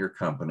talent in your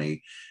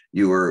company,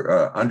 you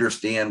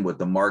understand what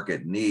the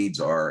market needs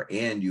are,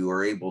 and you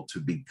are able to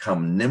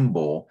become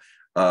nimble,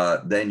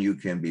 then you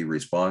can be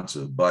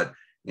responsive. But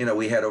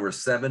we had over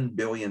 $7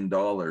 billion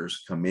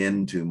come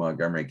into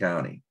Montgomery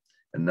County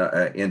and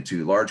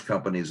into large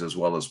companies as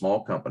well as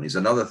small companies.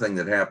 Another thing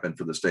that happened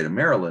for the state of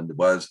Maryland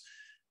was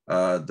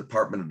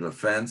Department of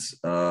Defense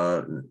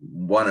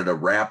wanted a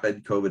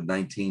rapid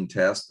COVID-19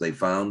 test. They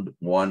found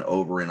one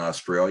over in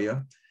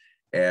Australia.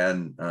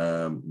 And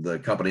the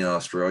company in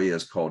Australia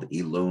is called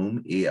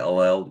Ellume,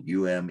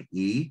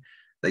 E-L-L-U-M-E.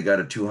 They got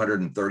a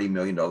 $230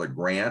 million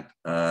grant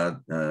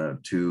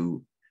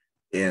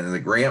and the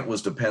grant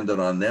was dependent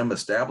on them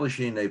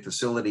establishing a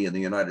facility in the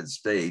United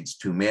States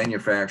to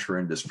manufacture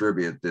and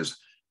distribute this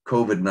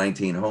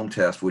COVID-19 home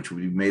test, which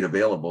would be made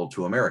available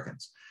to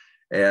Americans.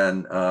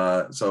 And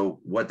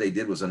so what they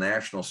did was a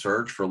national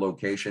search for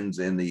locations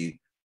in the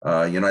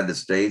United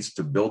States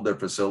to build their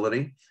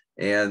facility.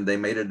 And they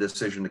made a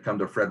decision to come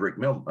to Frederick,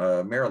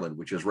 Maryland,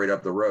 which is right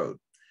up the road.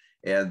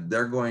 And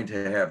they're going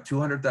to have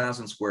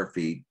 200,000 square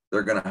feet.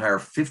 They're going to hire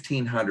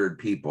 1,500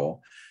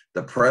 people.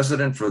 The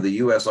president for the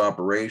U.S.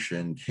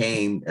 operation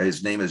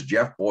his name is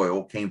Jeff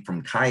Boyle, came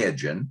from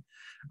Qiagen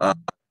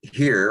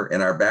here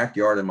in our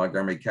backyard in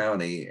Montgomery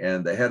County,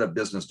 and the head of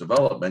business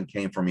development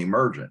came from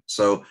Emergent.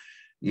 So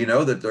you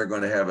know that they're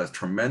going to have a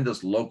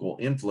tremendous local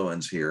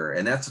influence here,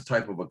 and that's the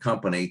type of a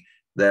company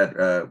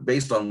that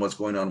based on what's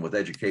going on with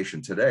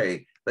education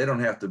today, they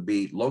don't have to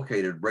be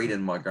located right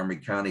in Montgomery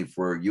County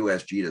for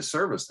USG to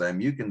service them.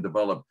 You can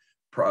develop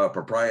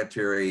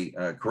proprietary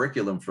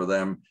curriculum for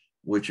them,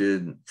 which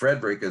in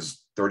Frederick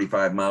is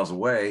 35 miles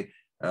away,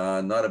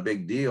 not a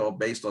big deal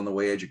based on the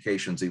way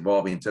education's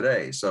evolving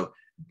today. So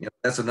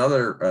that's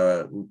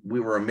another, we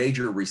were a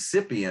major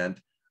recipient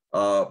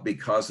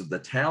because of the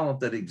talent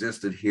that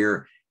existed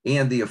here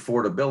and the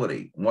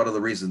affordability. One of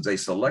the reasons they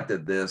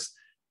selected this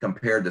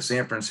compared to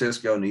San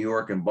Francisco, New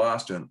York, and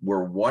Boston,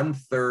 we're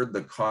 1/3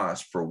 the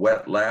cost for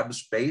wet lab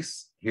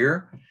space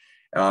here.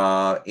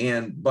 But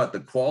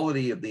the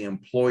quality of the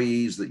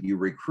employees that you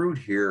recruit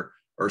here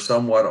are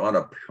somewhat on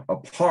a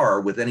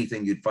par with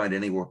anything you'd find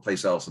anywhere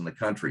place else in the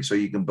country. So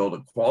you can build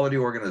a quality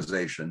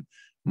organization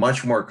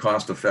much more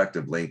cost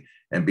effectively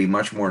and be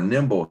much more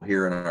nimble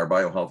here in our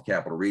biohealth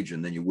capital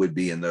region than you would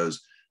be in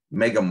those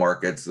mega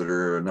markets that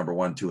are number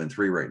 1, 2, and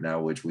 3 right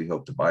now, which we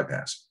hope to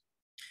bypass.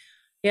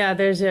 Yeah,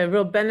 there's a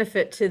real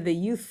benefit to the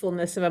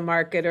youthfulness of a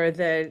market or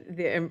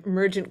the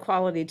emergent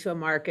quality to a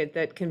market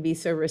that can be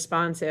so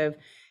responsive.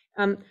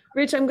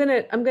 Rich, I'm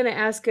gonna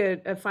ask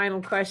a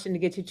final question to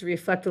get you to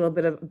reflect a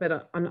little bit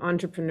on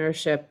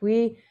entrepreneurship.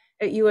 We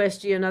at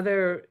USG,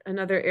 another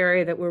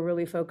area that we're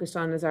really focused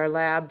on is our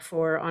lab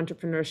for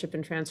entrepreneurship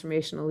and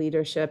transformational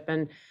leadership,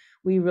 and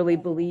we really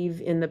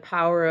believe in the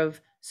power of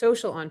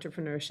social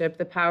entrepreneurship,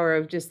 the power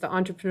of just the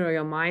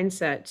entrepreneurial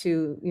mindset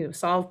to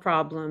solve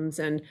problems.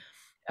 And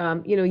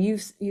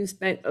you've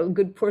spent a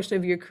good portion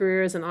of your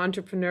career as an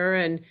entrepreneur,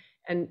 and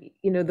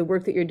the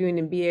work that you're doing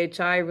in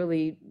BHI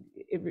really,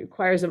 it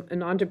requires an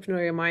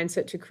entrepreneurial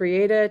mindset to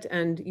create it,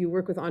 and you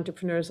work with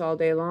entrepreneurs all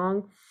day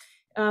long.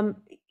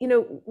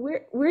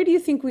 Where do you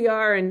think we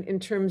are in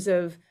terms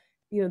of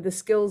the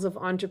skills of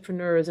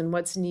entrepreneurs and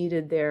what's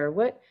needed there?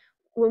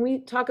 When we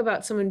talk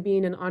about someone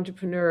being an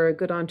entrepreneur, a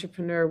good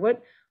entrepreneur,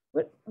 what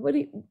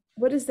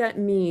does that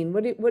mean?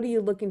 What are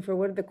you looking for?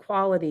 What are the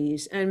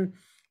qualities? And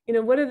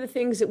what are the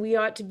things that we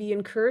ought to be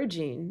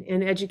encouraging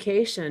in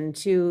education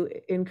to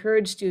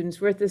encourage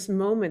students? We're at this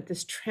moment,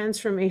 this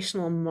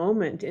transformational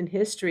moment in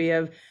history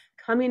of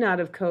coming out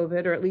of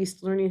COVID, or at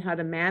least learning how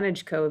to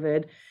manage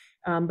COVID.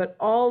 But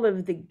all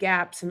of the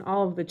gaps and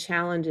all of the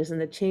challenges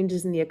and the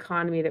changes in the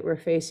economy that we're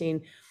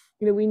facing,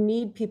 we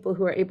need people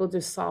who are able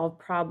to solve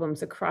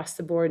problems across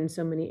the board in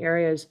so many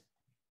areas.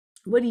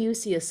 What do you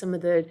see as some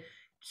of the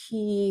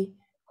key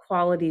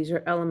qualities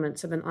or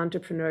elements of an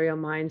entrepreneurial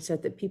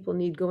mindset that people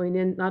need going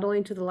in, not only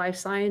into the life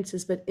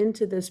sciences, but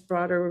into this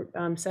broader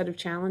set of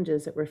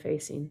challenges that we're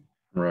facing?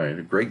 Right,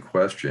 a great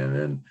question.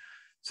 And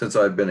since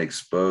I've been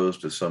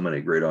exposed to so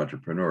many great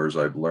entrepreneurs,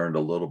 I've learned a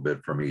little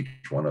bit from each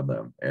one of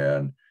them.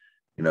 And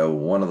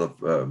one of the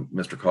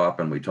Mr.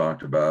 Kaufman we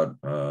talked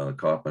about, the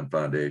Kaufman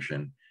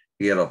Foundation,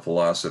 he had a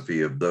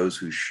philosophy of those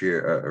who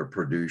share or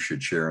produce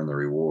should share in the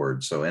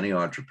reward. So any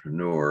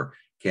entrepreneur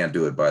can't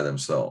do it by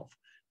themselves.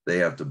 They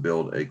have to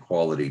build a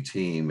quality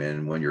team.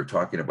 And when you're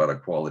talking about a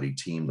quality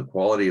team, the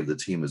quality of the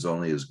team is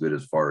only as good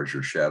as far as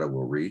your shadow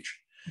will reach.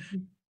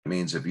 Mhm. It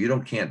means if you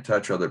can't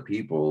touch other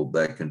people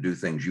that can do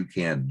things you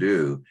can't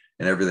do,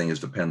 and everything is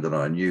dependent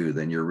on you,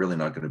 then you're really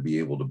not going to be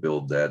able to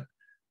build that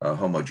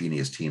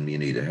homogeneous team you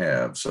need to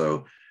have.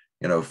 So,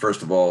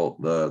 first of all,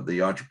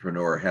 the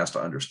entrepreneur has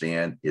to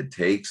understand it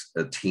takes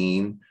a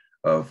team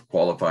of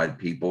qualified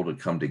people to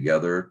come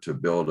together to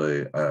build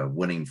a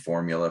winning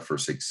formula for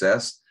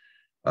success.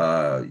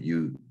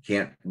 You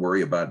can't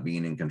worry about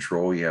being in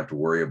control. You have to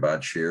worry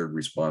about shared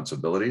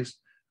responsibilities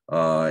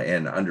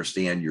and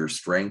understand your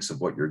strengths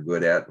of what you're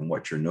good at and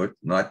what you're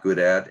not good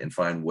at, and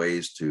find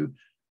ways to,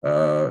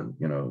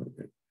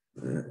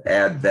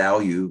 add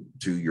value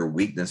to your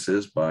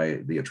weaknesses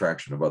by the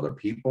attraction of other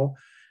people.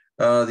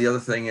 The other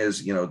thing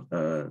is,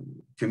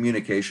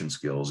 communication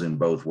skills in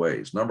both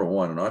ways. Number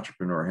one, an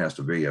entrepreneur has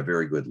to be a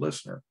very good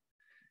listener.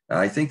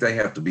 I think they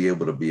have to be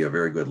able to be a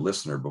very good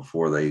listener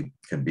before they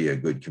can be a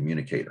good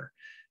communicator.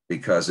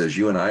 Because as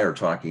you and I are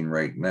talking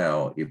right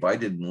now, if I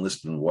didn't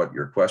listen to what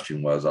your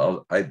question was,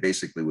 I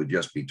basically would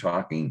just be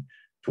talking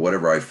to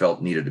whatever I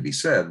felt needed to be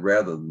said,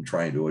 rather than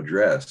trying to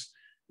address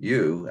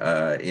you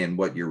in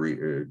what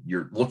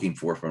you're looking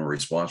for from a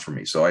response from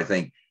me. So I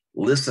think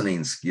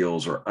listening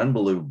skills are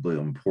unbelievably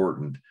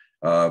important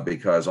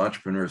because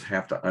entrepreneurs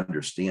have to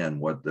understand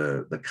what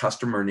the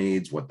customer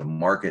needs, what the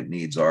market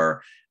needs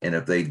are. And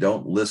if they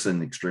don't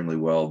listen extremely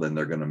well, then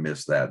they're going to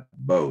miss that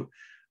boat.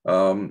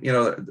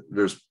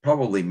 There's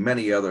probably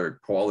many other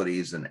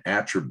qualities and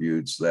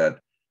attributes that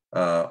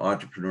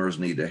entrepreneurs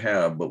need to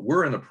have, but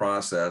we're in the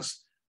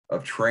process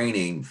of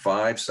training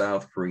 5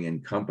 South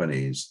Korean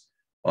companies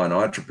on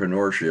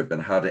entrepreneurship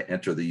and how to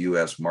enter the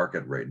US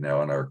market right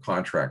now in our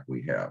contract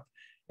we have.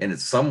 And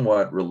it's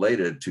somewhat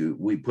related to,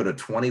 we put a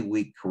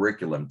 20-week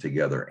curriculum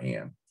together,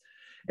 Anne.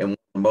 And one of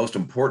the most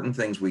important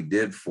things we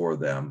did for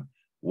them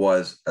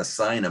was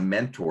assign a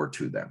mentor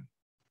to them.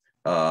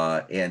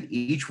 And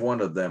each one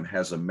of them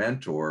has a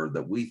mentor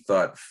that we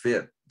thought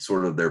fit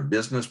sort of their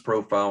business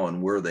profile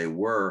and where they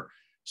were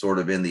sort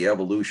of in the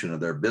evolution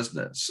of their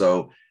business.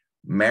 So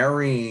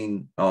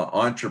marrying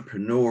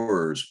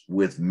entrepreneurs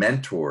with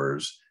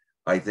mentors,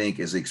 I think,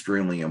 is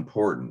extremely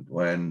important.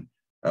 When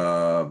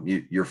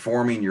you're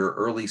forming your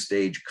early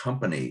stage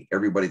company,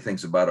 everybody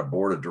thinks about a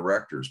board of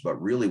directors,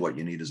 but really what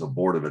you need is a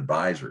board of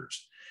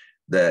advisors.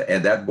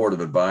 And that board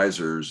of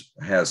advisors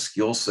has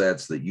skill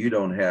sets that you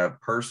don't have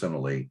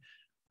personally.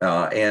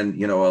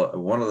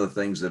 One of the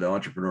things that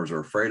entrepreneurs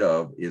are afraid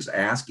of is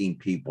asking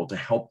people to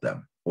help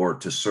them or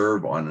to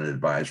serve on an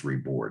advisory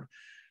board.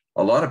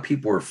 A lot of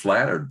people are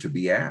flattered to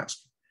be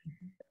asked.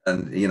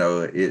 And,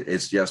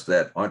 it's just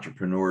that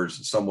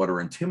entrepreneurs somewhat are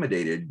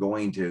intimidated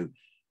going to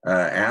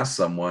ask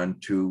someone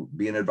to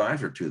be an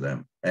advisor to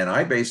them. And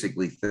I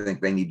basically think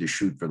they need to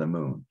shoot for the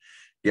moon.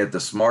 Get the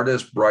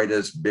smartest,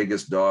 brightest,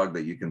 biggest dog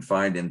that you can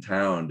find in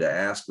town to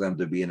ask them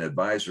to be an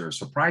advisor.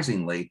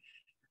 Surprisingly,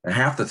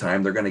 half the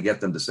time they're going to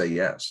get them to say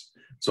yes.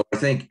 So I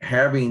think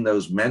having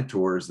those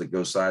mentors that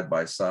go side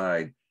by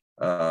side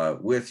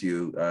with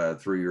you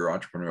through your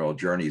entrepreneurial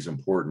journey is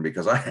important,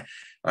 because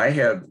I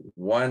had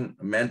one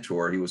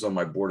mentor. He was on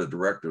my board of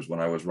directors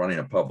when I was running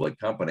a public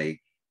company.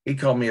 He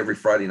called me every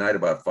Friday night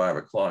about 5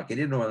 o'clock. He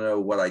didn't want to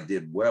know what I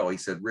did well. He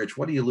said, "Rich,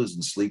 what are you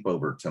losing sleep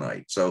over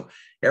tonight?" So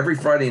every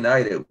Friday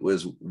night it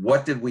was,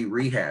 what did we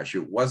rehash?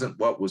 It wasn't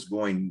what was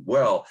going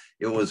well.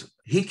 It was,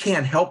 he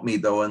can't help me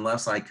though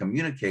unless I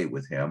communicate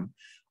with him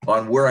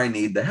on where I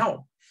need the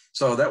help.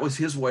 So that was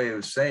his way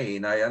of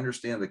saying, I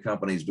understand the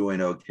company's doing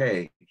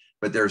okay,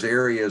 but there's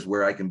areas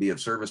where I can be of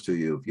service to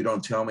you. If you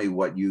don't tell me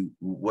what you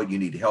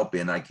need help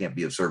in, I can't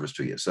be of service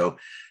to you. So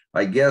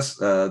I guess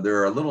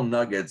there are little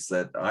nuggets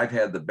that I've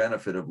had the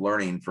benefit of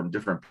learning from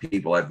different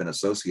people I've been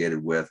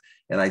associated with.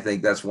 And I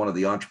think that's one of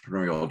the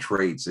entrepreneurial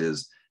traits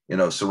is,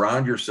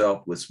 surround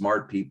yourself with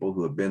smart people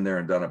who have been there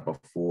and done it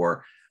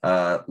before.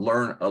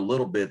 Learn a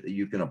little bit that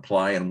you can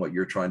apply in what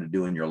you're trying to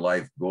do in your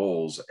life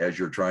goals as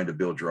you're trying to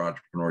build your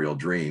entrepreneurial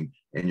dream,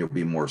 and you'll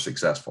be more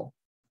successful.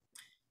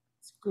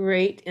 It's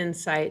great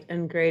insight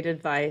and great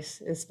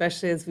advice,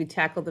 especially as we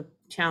tackle the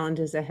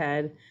challenges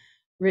ahead.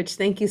 Rich,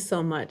 thank you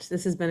so much.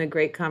 This has been a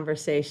great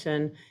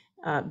conversation.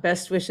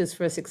 Best wishes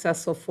for a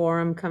successful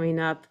forum coming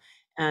up,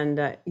 and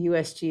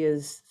USG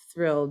is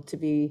thrilled to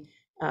be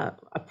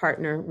a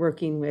partner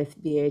working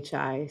with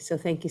BHI. So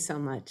thank you so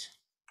much.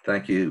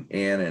 Thank you,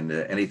 Anne, and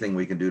anything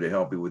we can do to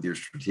help you with your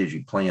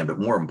strategic plan, but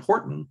more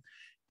important,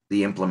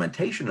 the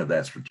implementation of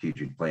that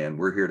strategic plan,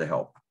 we're here to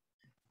help.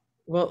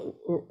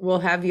 we'll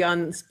have you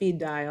on speed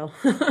dial.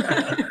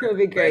 It'll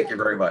be great. Thank you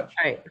very much.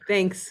 All right.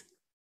 Thanks.